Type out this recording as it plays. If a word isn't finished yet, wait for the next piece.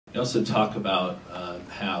We also talk about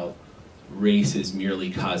how race is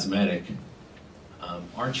merely cosmetic.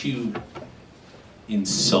 Aren't you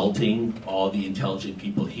insulting all the intelligent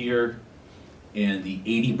people here and the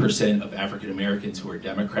 80% of African Americans who are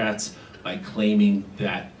Democrats by claiming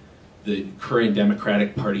that the current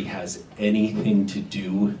Democratic Party has anything to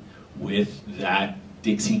do with that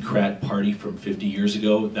Dixiecrat party from 50 years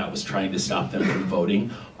ago that was trying to stop them from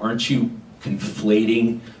voting? Aren't you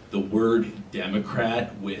conflating the word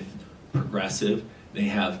Democrat with progressive? They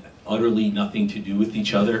have utterly nothing to do with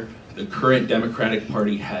each other. The current Democratic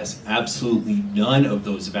Party has absolutely none of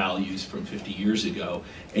those values from 50 years ago,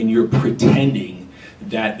 and you're pretending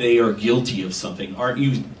that they are guilty of something. Aren't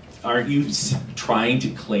you trying to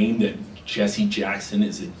claim that Jesse Jackson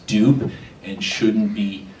is a dupe and shouldn't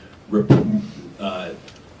be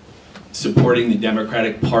supporting the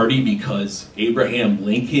Democratic Party because Abraham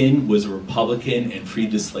Lincoln was a Republican and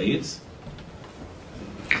freed the slaves?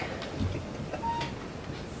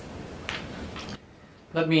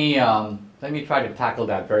 Let me try to tackle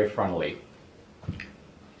that very frontally.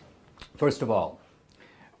 First of all,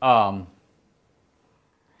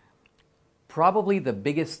 probably the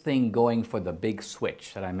biggest thing going for the big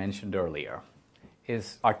switch that I mentioned earlier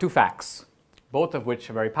are two facts, both of which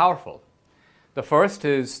are very powerful. The first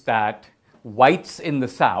is that whites in the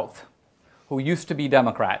South, who used to be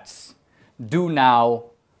Democrats, do now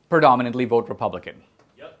predominantly vote Republican.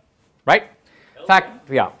 Yep. Right?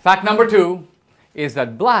 Fact number two is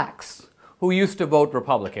that blacks who used to vote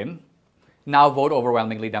Republican now vote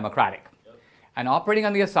overwhelmingly Democratic. Yep. And operating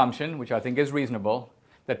on the assumption, which I think is reasonable,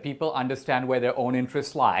 that people understand where their own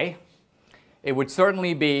interests lie, it would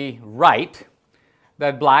certainly be right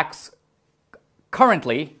that blacks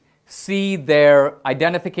currently see their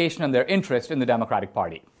identification and their interest in the Democratic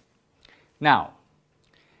Party. Now,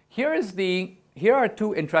 here are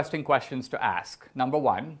two interesting questions to ask. Number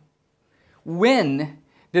one, when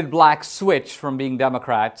did blacks switch from being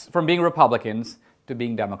Republicans to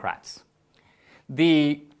being Democrats?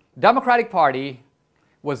 The Democratic Party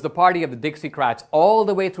was the party of the Dixiecrats all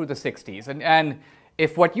the way through the 60s. And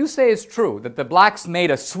if what you say is true, that the blacks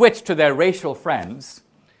made a switch to their racial friends,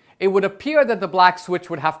 it would appear that the black switch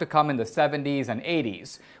would have to come in the 70s and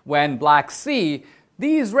 80s, when blacks see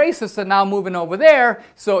these racists are now moving over there,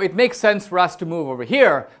 so it makes sense for us to move over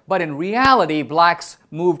here. But in reality, blacks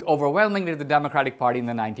moved overwhelmingly to the Democratic Party in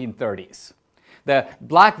the 1930s. The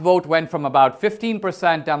black vote went from about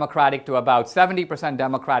 15% Democratic to about 70%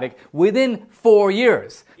 Democratic within 4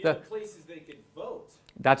 years. In the places they could vote.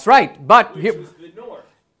 That's right, but which was the North.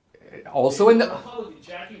 Also in the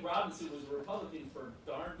Jackie Robinson was a Republican for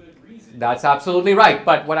darn good reason. That's absolutely right.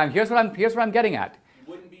 But here's what I'm getting at. It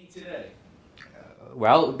wouldn't be today.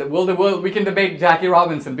 Well, we can debate Jackie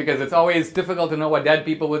Robinson because it's always difficult to know what dead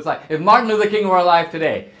people would say. If Martin Luther King were alive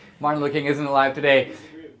today, Martin Luther King isn't alive today.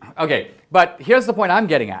 Okay, but here's the point I'm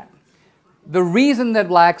getting at. The reason that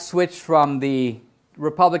blacks switched from the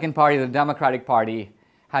Republican Party to the Democratic Party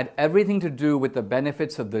had everything to do with the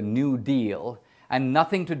benefits of the New Deal and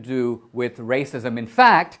nothing to do with racism. In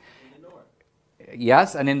fact, in the North.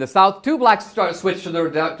 Yes, and in the South, too, blacks switched to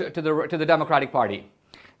the Democratic Party.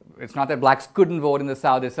 It's not that blacks couldn't vote in the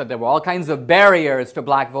South. It's that there were all kinds of barriers to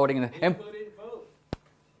black voting.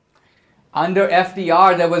 Under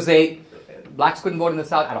FDR, there was blacks couldn't vote in the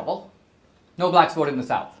South at all. No blacks voted in the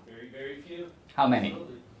South. Very, very few. How many?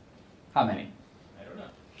 How many? I don't know.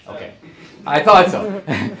 Okay. I thought so.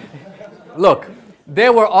 Look,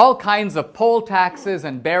 there were all kinds of poll taxes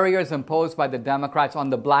and barriers imposed by the Democrats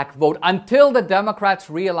on the black vote until the Democrats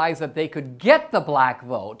realized that they could get the black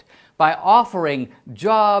vote by offering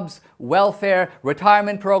jobs, welfare,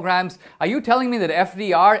 retirement programs. Are you telling me that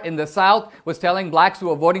FDR in the South was telling blacks who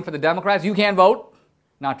were voting for the Democrats, you can't vote?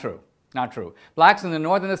 Not true. Not true. Blacks in the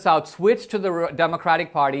North and the South switched to the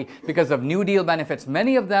Democratic Party because of New Deal benefits.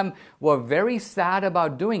 Many of them were very sad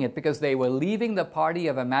about doing it because they were leaving the party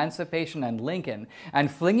of emancipation and Lincoln and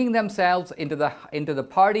flinging themselves into the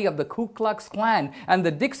party of the Ku Klux Klan and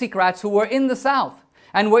the Dixiecrats who were in the South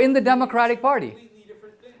and were in the Democratic Party.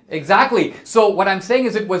 Exactly. So what I'm saying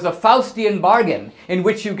is it was a Faustian bargain in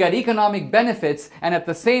which you get economic benefits and at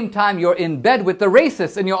the same time you're in bed with the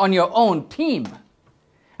racists and you're on your own team.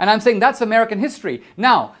 And I'm saying that's American history.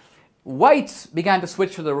 Now, whites began to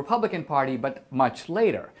switch to the Republican Party, but much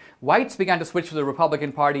later. Whites began to switch to the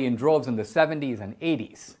Republican Party in droves in the 70s and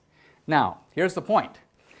 80s. Now, here's the point.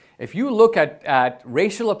 If you look at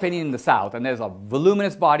racial opinion in the South, and there's a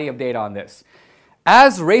voluminous body of data on this,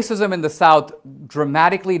 as racism in the South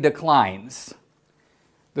dramatically declines,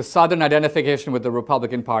 the Southern identification with the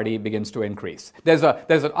Republican Party begins to increase. There's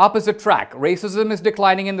an opposite track. Racism is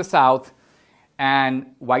declining in the South, and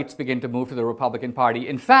whites begin to move to the Republican Party.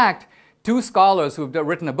 In fact, two scholars who've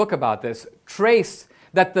written a book about this trace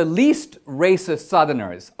that the least racist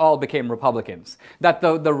Southerners all became Republicans. That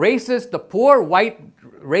the racist, the poor white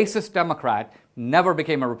racist Democrat never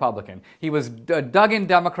became a Republican. He was a dug-in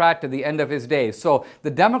Democrat to the end of his days. So the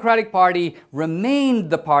Democratic Party remained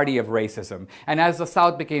the party of racism. And as the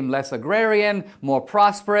South became less agrarian, more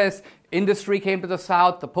prosperous, industry came to the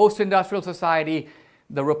South, the post-industrial society,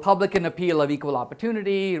 the Republican appeal of equal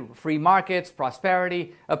opportunity, free markets,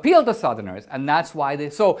 prosperity, appealed to Southerners. And that's why they...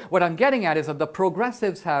 So what I'm getting at is that the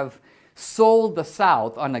progressives have sold the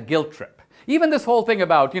South on a guilt trip. Even this whole thing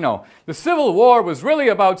about, the Civil War was really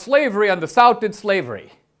about slavery and the South did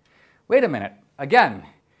slavery. Wait a minute. Again,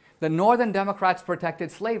 the Northern Democrats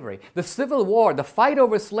protected slavery. The Civil War, the fight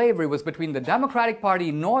over slavery, was between the Democratic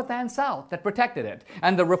Party, North and South, that protected it,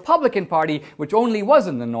 and the Republican Party, which only was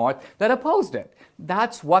in the North, that opposed it.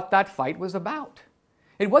 That's what that fight was about.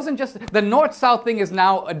 It wasn't just... The North-South thing is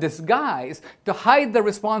now a disguise to hide the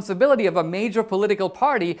responsibility of a major political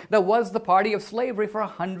party that was the party of slavery for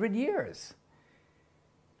 100 years.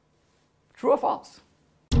 True or false?